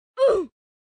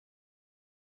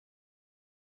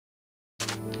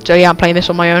So yeah, I'm playing this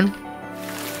on my own.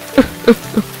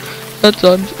 That's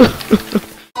on.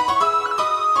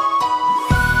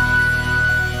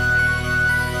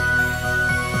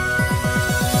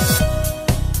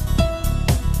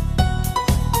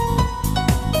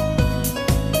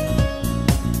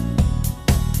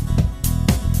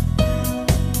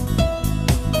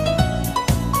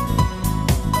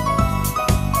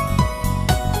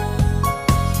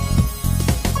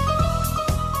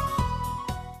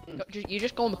 You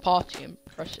just go on the party and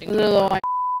press energy.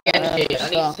 I need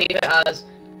to see it as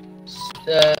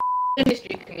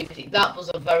history community. That was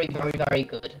a very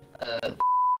good.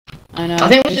 I know. I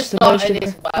think we should start in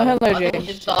this well. Oh, hello, I James. think we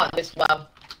should start in this well.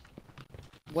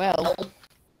 Well.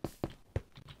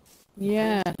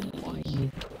 Yeah.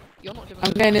 You're not giving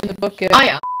I'm getting in the bucket. I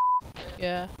am.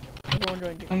 Yeah. Everyone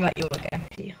joined you. I'm like, you're okay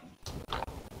here.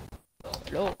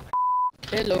 Hello.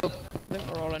 Hello. I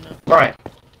think we're all in it. Right.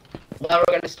 Where we're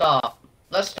going to start?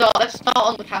 Let's start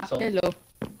on the castle. Hello.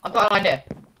 I've got an idea.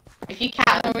 If you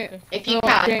can, James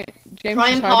try is and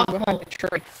hiding park behind a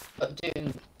tree. but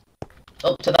do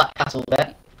up to that castle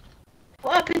there.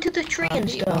 What happened to the tree and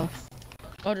stuff?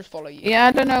 I'll just follow you. Yeah,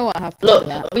 I don't know what happened to Look,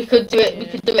 that. we could do it. We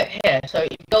could do it here. So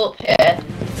you go up here,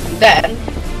 then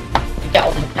you get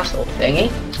on the castle thingy,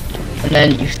 and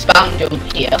then you spam jump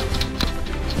here.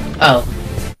 Oh,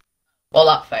 well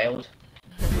that failed.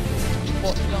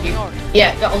 What? You got the orange?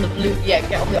 Yeah, get on the blue. Yeah,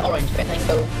 get on the orange bit, then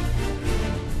go.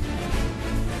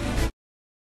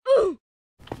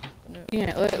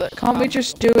 Yeah, look, can't we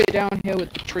just do it down here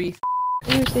with the tree?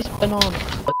 Who's this banana?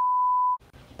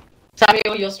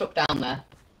 Samuel, you're stuck down there.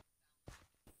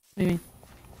 Maybe.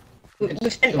 We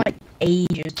spent like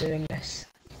ages doing this.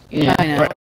 Yeah, I know.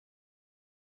 right.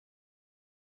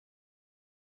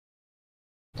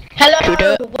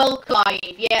 Hello, welcome live.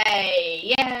 Yay,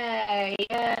 yay,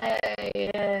 yay,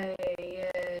 yay,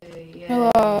 yay.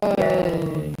 Hello.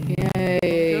 Yay.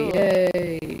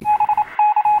 Yay.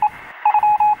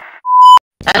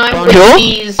 And I'm Bonjour. with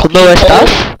these ¿Cómo estás?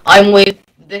 people. I'm with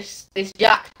this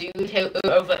Jack dude here,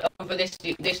 over this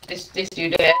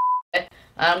dude here,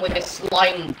 and with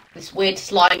this weird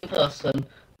slime person.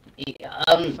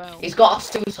 He's got a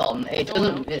suit on. It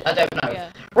doesn't. I don't know.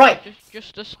 Yeah. Right.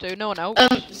 Just us two, no one else.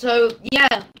 So yeah,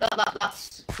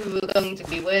 that's who we're going to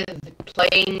be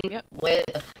playing with.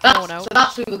 No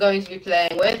That's who we're going to be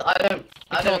playing with. I don't.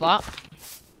 That.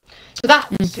 So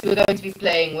that's who we're going to be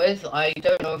playing with. I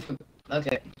don't know if we.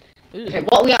 Okay. Okay.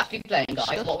 What are we actually playing, guys?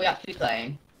 What are we actually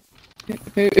playing?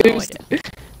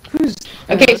 Who's?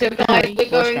 Okay, so guys,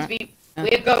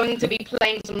 we're going to be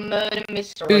playing some murder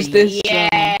mystery. Who's this? Yay!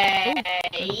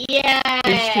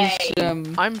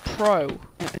 I'm pro.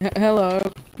 Hello.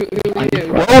 Who are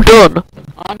you? Well done.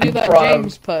 Aren't you that pro.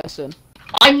 James person?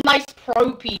 I'm nice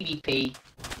pro PvP.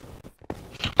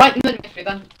 Right, murder mystery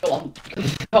then. Go on.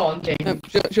 Go on, James.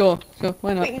 Sure.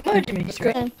 Why not? Wait, murder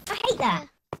mystery. I hate that.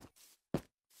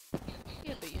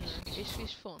 Yeah, but you know,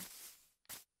 it's fun.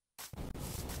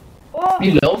 What?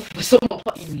 You love? Someone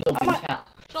put you love in chat.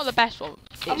 It's not the best one.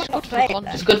 It's might good not for play it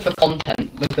content. It's good for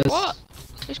content because What?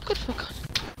 It's good for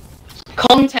content.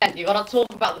 content. You gotta talk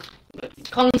about the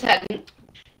content.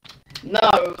 No.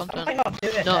 I Content. might not do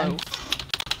it No. then.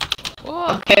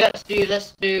 What? Okay, let's do.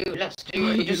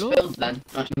 We just love? build then.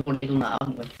 Actually, we've already done that,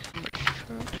 haven't we?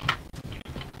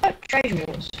 Treasure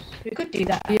wars. We could do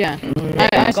that. Yeah.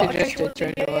 I suggested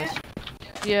Treasure Wars.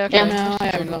 Yeah, Yeah, okay. No, I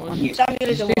haven't got one. Samuel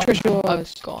is a Do Treasure one.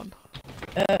 Wars. I've gone.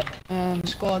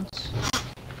 Squads.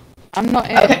 I'm not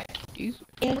in. Okay.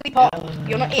 English pop.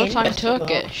 You're not in. But I'm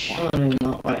Turkish. Oh, no,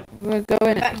 not right. We're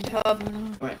going. Back to hub.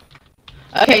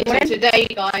 Okay, so today,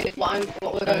 guys,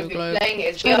 what we're going to be playing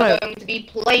is we are going to be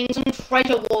playing some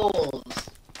Treasure Wars.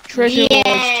 Treasure Wars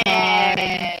time.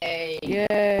 Yay!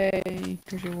 Yay!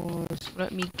 Treasure Wars.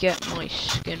 Let me get my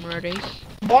skin ready.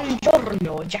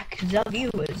 Buongiorno, Jack the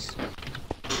viewers.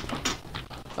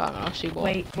 I don't know, I see what.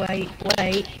 Wait.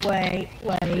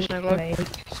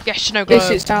 Yes, Snow This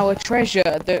Globe. is our treasure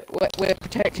that we're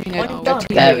protecting a TV.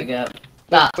 There we go.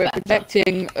 That's We're better.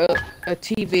 protecting a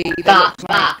TV that looks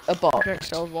like a box.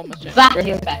 That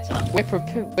is better. We're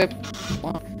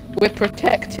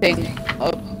protecting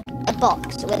a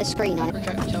box with a screen on it.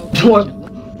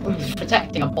 We're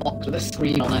protecting a box with a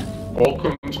screen on it.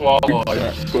 Welcome to our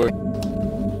live stream.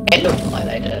 It looks like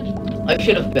they did. I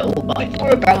should have built like.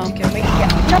 We're about to kill me. Yeah.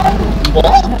 No!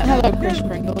 What? Hello, Chris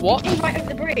Pringle. What? He's right over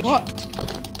the bridge. What?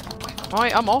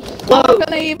 Right, I'm off. How Whoa! can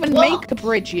they even What? make the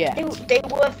bridge yet? They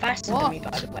were faster than me, by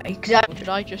the way. Because Did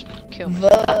I just kill?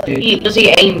 Does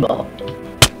he aimbot?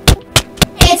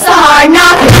 It's a hard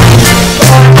knock.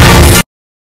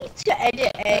 to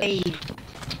edit a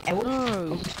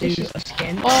No. do a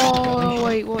skin. Oh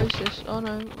wait, what is this? Oh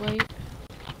no, wait.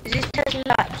 Is this Tesla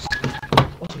Labs?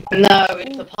 No,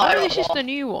 it's a Oh, pirate this is one. the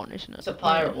new one, isn't it? It's a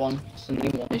pirate one. It's a new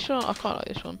one. This one, I quite like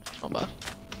this one. It's not bad.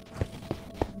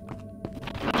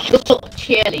 Shut up,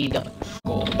 cheerleader.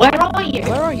 Where are you?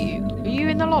 Where are you? Are you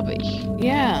in the lobby?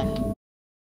 Yeah.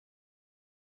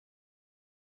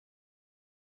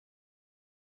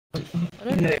 I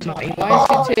don't No, know. it's not even. Why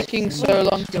is it taking so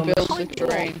long to build the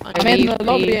terrain? I'm in the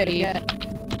lobby again.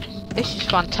 This is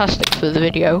fantastic for the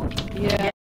video. Yeah.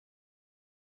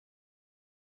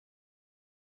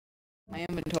 My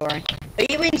inventory. Are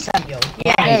you in, Samuel?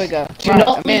 Yes. There we go. Do Right,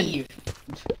 not I'm in. leave.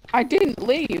 I didn't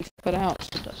leave. Put out.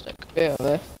 Fantastic. Bit of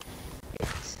this.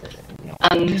 It's, no.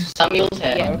 And Samuel's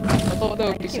here. I thought there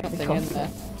would be something in there.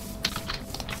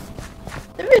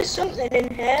 There is something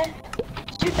in here.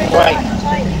 Right.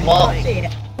 What? What? See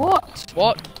it. What?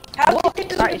 What? How What? did they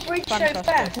do That the is bridge so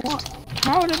fantastic. fast?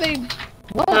 How do they?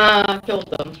 What? I killed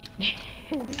them.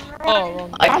 Oh,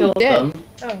 wrong. I I'm killed dead. them.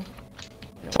 Oh.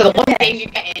 So the one game you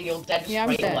get in, you're dead Yeah,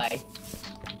 I'm straight dead. away.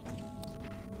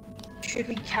 Should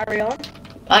we carry on?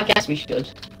 I guess we should.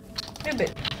 No,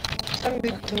 but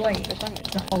Samuel had to wait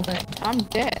the whole day. I'm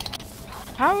dead.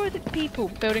 How are the people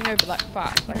building over that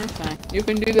fast? Like, Okay. You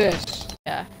can do this.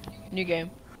 yeah. New game.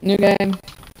 New game.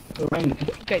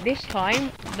 Okay, this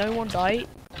time no one died.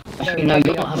 Actually, no, you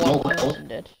only don't have one multiple. person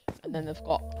did, and then they've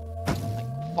got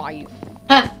like 5.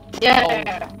 Ha! Yeah! I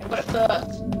got it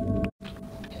first.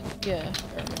 Yeah.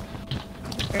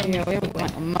 Yeah, we have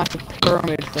like a massive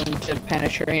pyramid thing to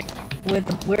penetrate. We're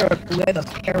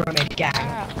the pyramid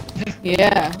gang.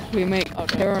 Yeah, we make Okay, on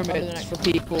to the pyramids next for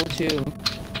people to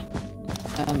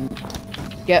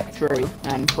get through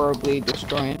and probably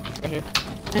destroy it.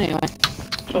 Anyway,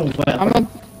 Oh, well.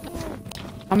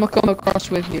 I'm gonna come across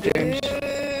with you, James.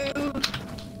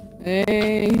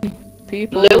 Hey,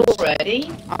 people. Blue already?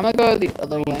 I'm gonna go the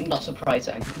other way. Not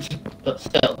surprising. But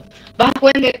still. Back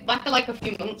like a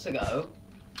few months ago,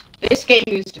 this game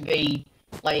used to be,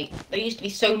 like, there used to be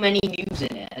so many news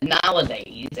in it, and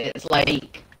nowadays it's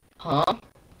like, huh?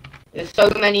 There's so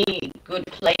many good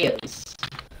players.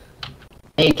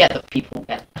 And you get that people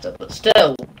get better, but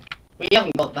still, we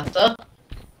haven't got better.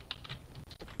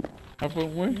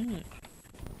 Haven't we?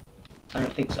 I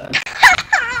don't think so.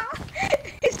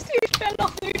 It's too fell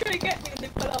off. They're trying to get me and they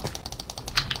fell off.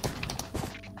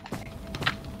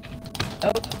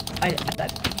 Oh, I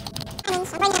died.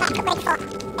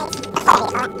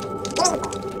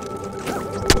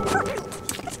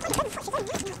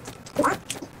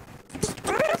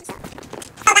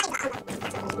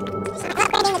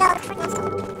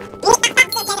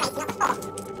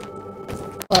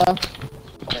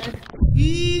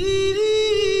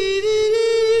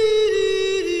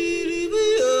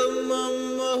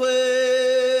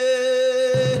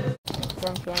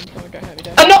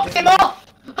 I knocked him off!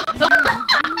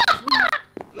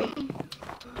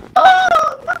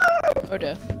 Oh no! Oh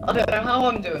dear. I don't know how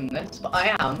I'm doing this, but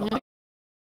I am.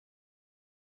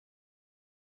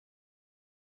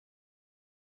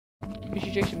 You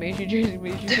should chase me, you should chase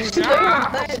me, you should chase me.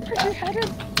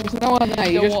 There's no one there.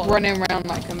 You're Go just on. running around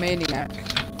like a maniac.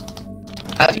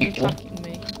 As You're usual. tracking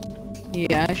me.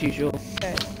 Yeah, as usual.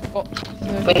 Okay. Oh,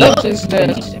 But That's no, just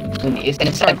it's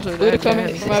gonna say We're coming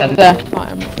It's from a over there.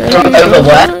 from over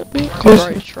where?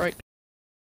 Copyright strike.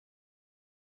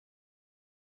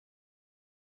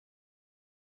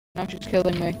 Now she's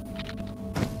killing me.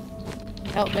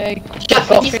 Help me.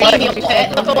 Jack off, you see me up there?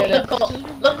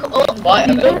 Look up, right,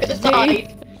 look to the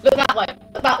side. Look that way,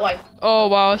 look that way. Oh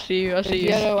wow, I see you, I There's see you.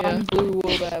 yellow Yeah. and blue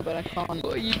wall there, but I can't.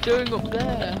 What are you doing up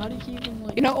there? How do you even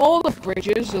like... You know, all the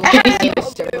bridges are like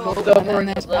indestructible, and then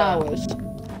there's ours.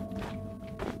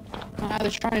 Ah,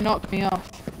 they're trying to knock me off.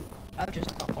 I've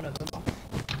just got one of them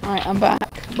off. Alright, I'm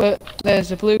back, but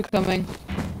there's a blue coming.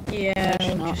 Yeah,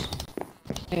 She's not.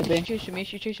 Maybe. She's chasing me,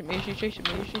 she's chasing me, she's chasing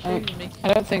me, she's Oh. chasing me.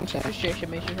 I don't think so. She's chasing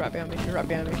me, she's right behind me, she's right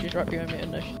behind me, she's right behind me,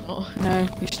 and no she's not. No,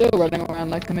 you're still running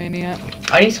around like a maniac.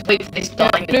 I need to wait for this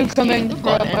diamond. Blue coming to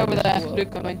from get in. over there. Blue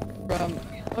coming from.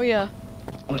 Oh yeah.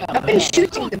 I've been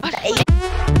shooting them for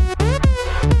ages.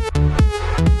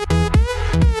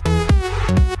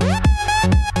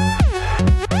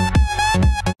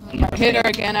 Hit her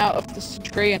again out of this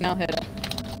tree and I'll hit her.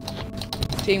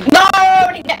 Team. No,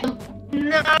 I didn't get them.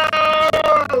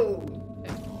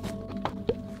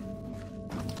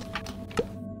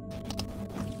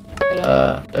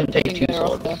 No. Don't take two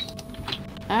swords.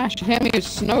 Ah, she hit me with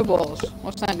snowballs.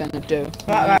 What's that gonna do?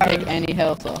 Right, Doesn't take any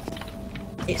health off.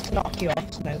 It's to knock you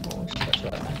off snowballs. That's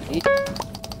what I meant.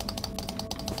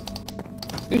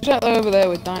 Who's that over there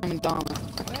with diamond armor?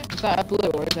 Is that a blue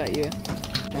or is that you?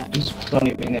 He's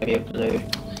probably going to be a blue.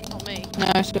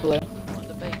 No, it's blue. On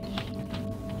the base.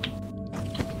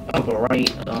 Oh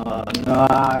great, no,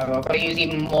 I've got to use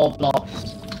even more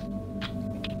blocks.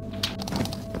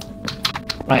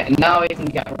 Right, and now we can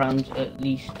get around at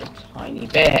least a tiny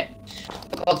bit.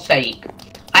 For God's sake.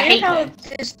 I hate how this.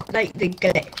 there's like the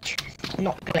glitch,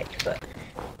 not glitch, but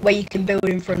where you can build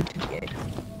in front of you.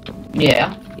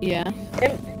 Yeah. Yeah.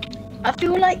 I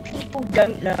feel like people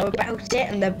don't know about it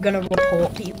and they're gonna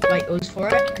report people like us for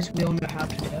it because we all know how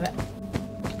to do it.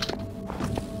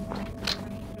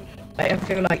 Like, I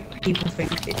feel like people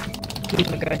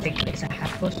are gonna think it's a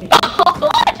hack or something. Oh,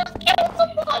 I just killed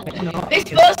someone! It's not, This it's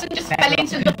just person just fell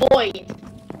into the void.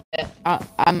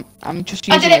 I'm just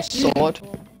I did using a it. sword.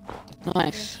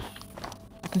 Nice.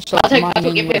 I can start I'll give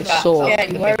mining you with a that. sword.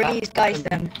 Yeah, where are these guys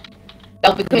then?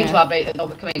 They'll be coming Yeah. to our base. They'll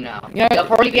be coming now. Yeah, They'll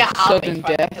probably be at our sudden base.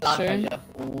 Right, death kill our soon. treasure.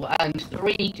 Ooh, and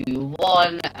 3, 2,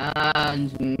 1,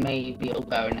 and maybe it'll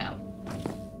go now.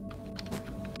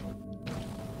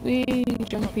 Wee,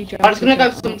 jumpy, jumpy. But it's gonna go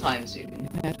jumpy. sometime soon.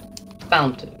 Yeah.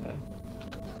 Bound to.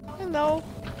 Hello.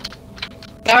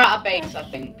 They're at our base, I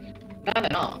think. No, they're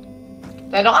not.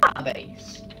 They're not at our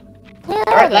base. Where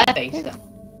They're are at their they? base. Then.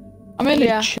 I'm in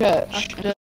Yeah. a church.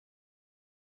 After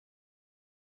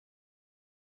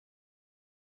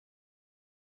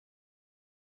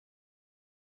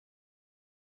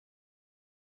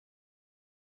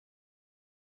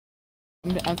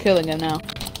I'm killing him now.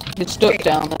 He's stuck Okay.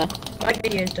 down there. My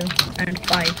video's done. And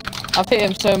bye. I've hit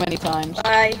him so many times.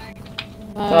 Bye.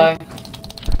 Bye.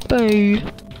 Boo.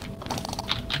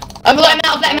 I've let him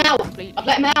out! I've let him out! I've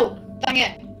let him out! Dang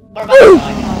it! We're about I'm to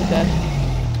die. dead.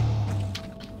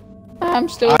 I'm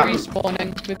still I'm-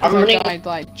 respawning because I'm I running- died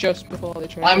like just before the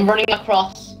trailer. I'm running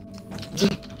across.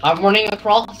 I'm running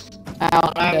across.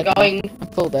 Ow, I'm dead going now. I'm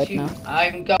full dead to. now.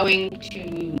 I'm going to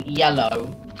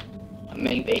yellow.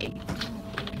 Maybe.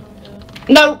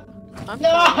 No! I'm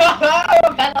No!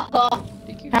 Bella!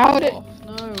 How did-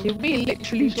 No. Did we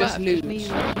literally just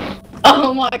lose?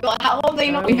 Oh my god, how are they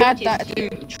not We had bitches that here?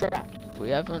 dude trapped. We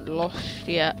haven't lost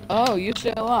yet. Oh, you're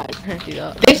still alive. Already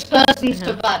that. This person's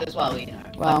too bad as well, you know.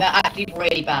 Wow. Like, they're actually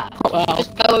really bad. Wow.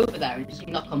 Just go over there and just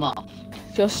knock them off.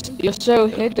 You're so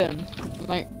hidden.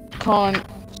 Like, can't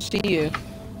see you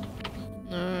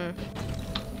No.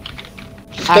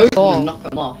 Just go At over them all. and knock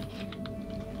them off.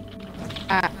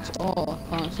 at all.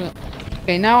 I can't see.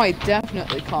 Okay, now I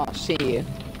definitely can't see you.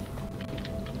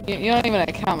 You're not even a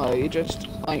camo. You're just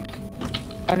like,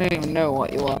 I don't even know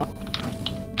what you are.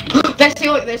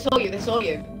 They saw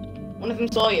you. One of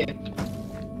them saw you.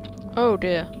 Oh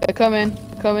dear. They're coming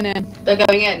in. They're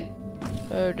going in.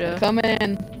 Oh dear. Coming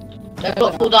in. They've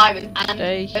got full diamond and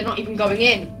Stay. they're not even going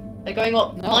in. They're going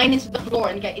up, No. mine into the floor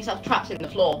and get yourself trapped in the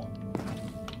floor.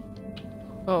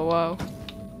 Oh wow.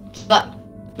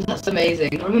 That's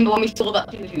amazing. Remember when we saw that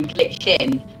dude who glitched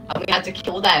in and we had to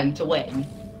kill them to win?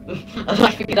 And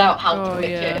I figured out how to Oh, glitch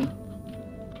yeah. in.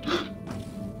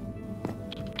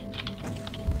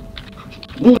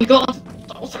 Oh my god,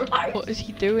 that was so loud. What is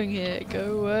he doing here?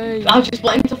 Go away. I just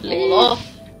want him to fall Please.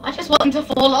 off. I just want him to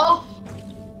fall off.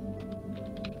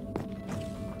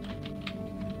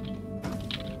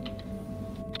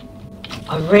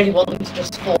 I really want them to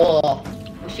just fall off.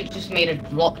 We should have just made a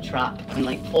rock trap and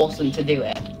like force them to do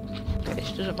it. Okay,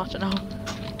 this doesn't matter now.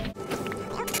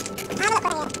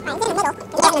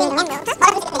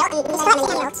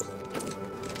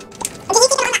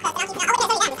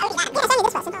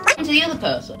 And to the other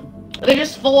person, they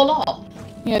just fall off.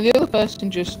 Yeah, the other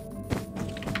person just.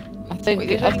 I think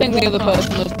Wait, there's the only other one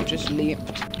person must have just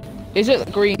leaped. Is it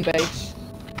the green base?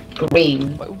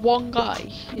 Green. Wait, one guy.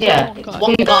 Is Yeah, that it's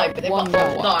one guy, but they've One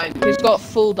got full guy. diamond. He's got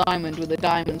full diamond with a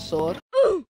diamond sword.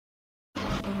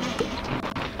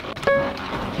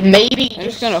 Maybe I'm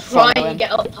just just gonna try follow him. and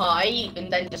get up high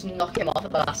and then just knock him off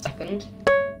at the last second.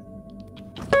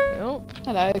 Oh,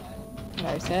 Hello.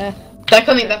 Hello, sir. They're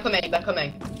coming. I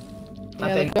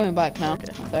Yeah, they're think. coming back now. I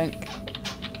think.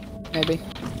 Maybe.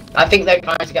 I think they're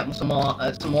trying to get some more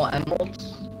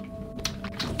emeralds.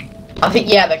 I think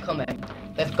yeah, they're coming.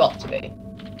 They've got to be.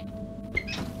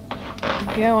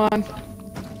 Go on. Do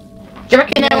you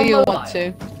reckon You know they're on you mobile? want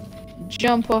to.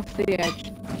 Jump off the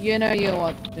edge. You know you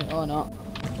want to, or not.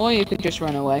 Or you could just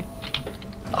run away.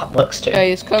 That works too. Okay,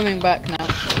 he's coming back now.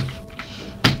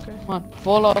 Come on,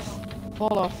 fall off.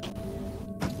 Fall off.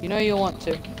 You know you want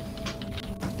to.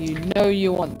 You know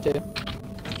you want to.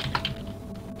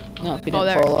 No, if you oh didn't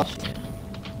there fall it off. is.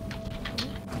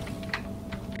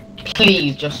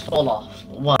 Please just fall off.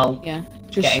 Well, Yeah,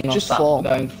 getting off just that, fall.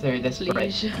 going through this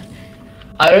bridge. Please.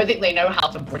 I don't think they know how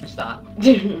to bridge that. I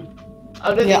don't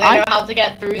think Yeah, they know how to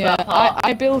get through Yeah, that part.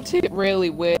 I built it really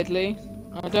weirdly.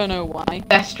 I don't know why.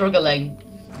 They're struggling.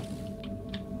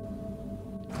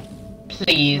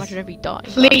 Please. Imagine if he died.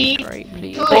 Please. Great,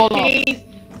 please. Please.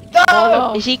 No!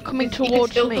 Fall Is he coming You could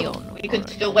towards still me go- or not? You could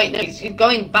still wait. No, he's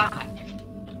going back.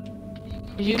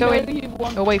 Is he You going know you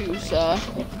want away to, from me? sir.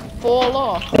 Fall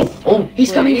off. Oh,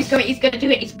 he's coming. He's Please. going. He's gonna do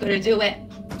it. He's gonna do it.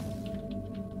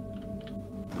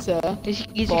 Sir. Is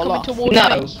he Fall coming off. towards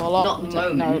No. me? Fall off. Not at the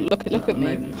No, moment. look Not at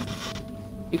me.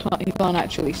 You can't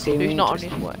actually see me. He's not on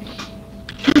just- his way.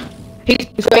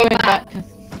 He's Coming going back. back.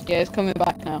 Yeah, he's coming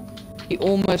back now. He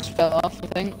almost fell off, I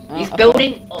think. He's I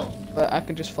building up. can't, but I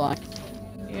can just fly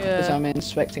because Yeah. I'm in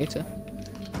spectator.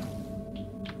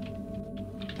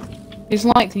 He's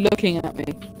like looking at me.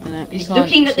 And he He's can't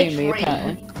looking at the see me tree.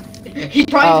 apparently. He's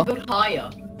trying Oh. to go higher.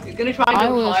 He's gonna try and I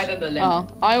go was. higher than the limb. Oh,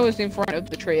 I was in front of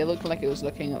the tree. It looked like it was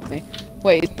looking at me.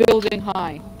 Wait, it's building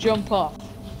high. Jump off.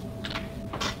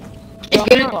 He's Jump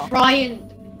gonna off. try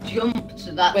and jump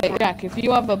to that. Wait, Jack, if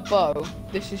you have a bow,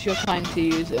 this is your time to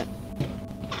use it.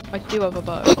 I do have a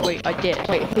bow. Wait, I did.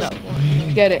 Wait, That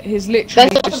one. Get it? He's literally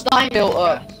There's lots of just diamonds built there.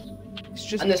 up. It's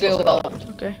just And there's built lots up. of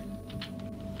gold. Okay.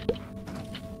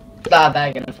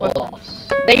 They're gonna fall Well- off.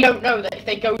 They don't know that if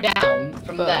they go down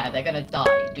from But- there, they're gonna die,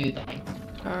 do they?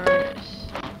 Alright.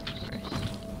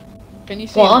 Can you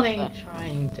see What are them they there?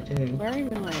 trying to do? Where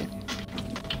even are you?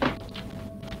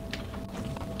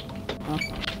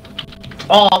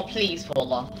 Oh, please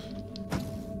fall off.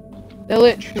 They're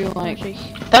literally like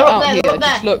They're up out there, here. they're up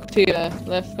Just there. look to your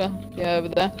left. Yeah, over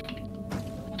there.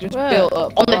 Just Where? built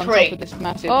up On the top tree. of this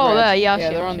massive Oh, red. there, yeah, I Yeah,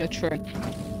 see they're them, on the tree.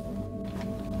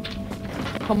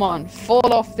 Come on,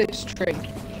 fall off this tree.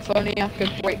 If only I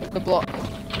could break the block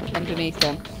underneath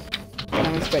them.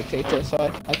 I'm a spectator, so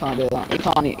I can't do that. He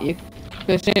can't hit you.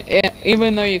 Because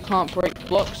even though you can't break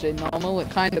blocks in normal, it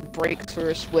kind of breaks for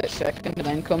a split second and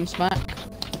then comes back.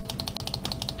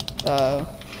 So,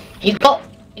 He's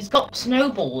got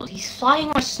snowballs. He's flying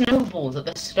my snowballs at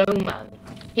the snowman.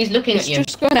 He's looking it's at you.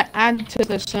 just going to add to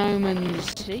the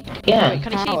snowman's Is he? Yeah. Wait,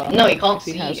 can I see power. him? No, he can't If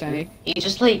he see has you. any. He's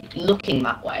just like looking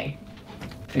that way.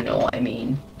 If you know what I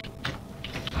mean.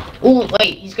 Oh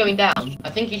wait, he's going down. I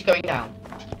think he's going down.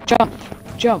 Jump,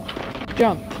 jump,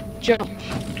 jump, jump.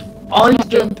 Oh, He's he's, not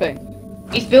jumping.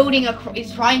 he's building a.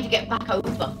 He's trying to get back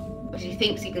over because he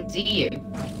thinks he can see you.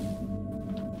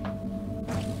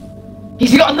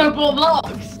 He's got no more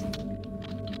blocks.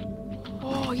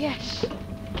 Oh, yes.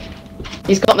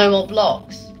 He's got no more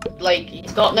blocks. Like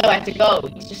he's got nowhere to go.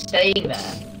 He's just staying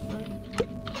there.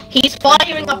 He's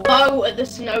firing a bow at the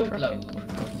snow globe.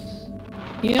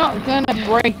 You're not gonna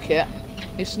break it.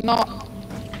 It's not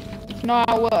how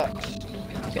it works.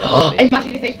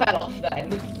 Imagine if they fell off then.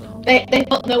 They've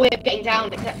got no way of getting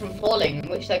down except from falling, in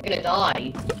which they're gonna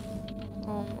die.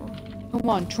 Oh. Come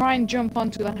on, try and jump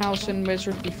onto the house and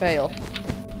miserably fail.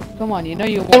 Come on, you know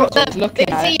you're They're up there. They looking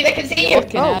can at see you. it. They can see You're you.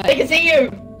 looking Oh, at they it. can see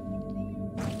you.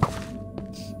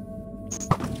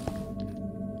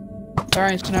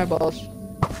 Throwing snowballs.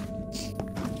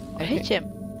 I hit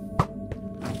him.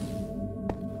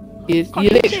 You I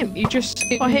hit literally, him. you just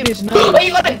skip I hit his him. nose. Oh,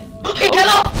 you got him. He fell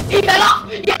off. He fell off.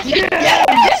 Yes.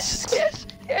 Yes. Yes!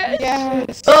 Yes!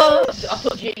 Yes! Oh, I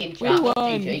put G in We chat. won!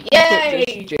 GG. I put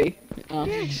Yay! just G. Oh.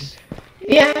 Yes!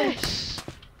 Yes.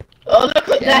 Oh, look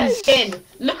at their Yes. skin.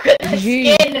 Look at their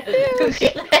G. skin. Look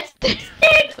at their skin.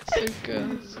 So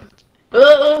good.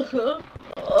 Oh.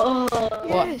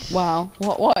 What? Yes. Wow.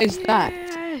 What is that?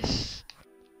 Yes!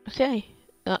 Okay,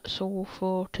 that's all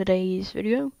for today's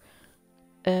video.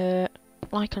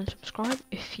 Like and subscribe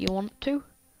if you want to.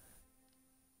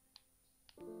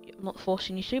 I'm not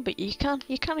forcing you to, but you can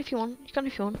if you want.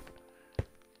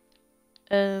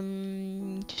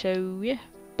 So yeah,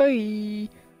 bye,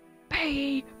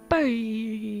 bye, bye.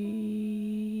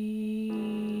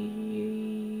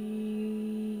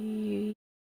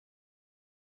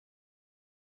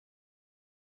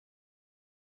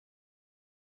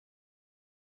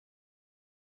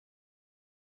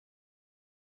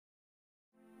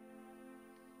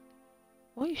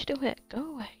 Why are you still here?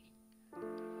 Go away.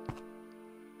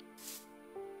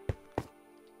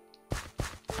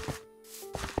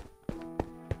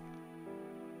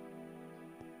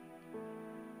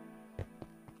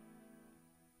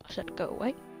 I said go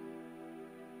away.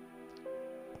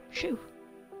 Shoo.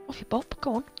 Off you bop.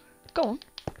 Go on. Go on.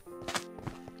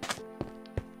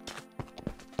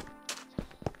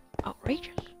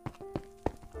 Outrageous.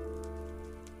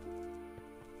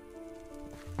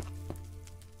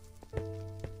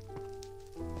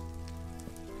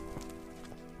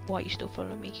 Why are you still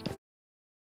following me?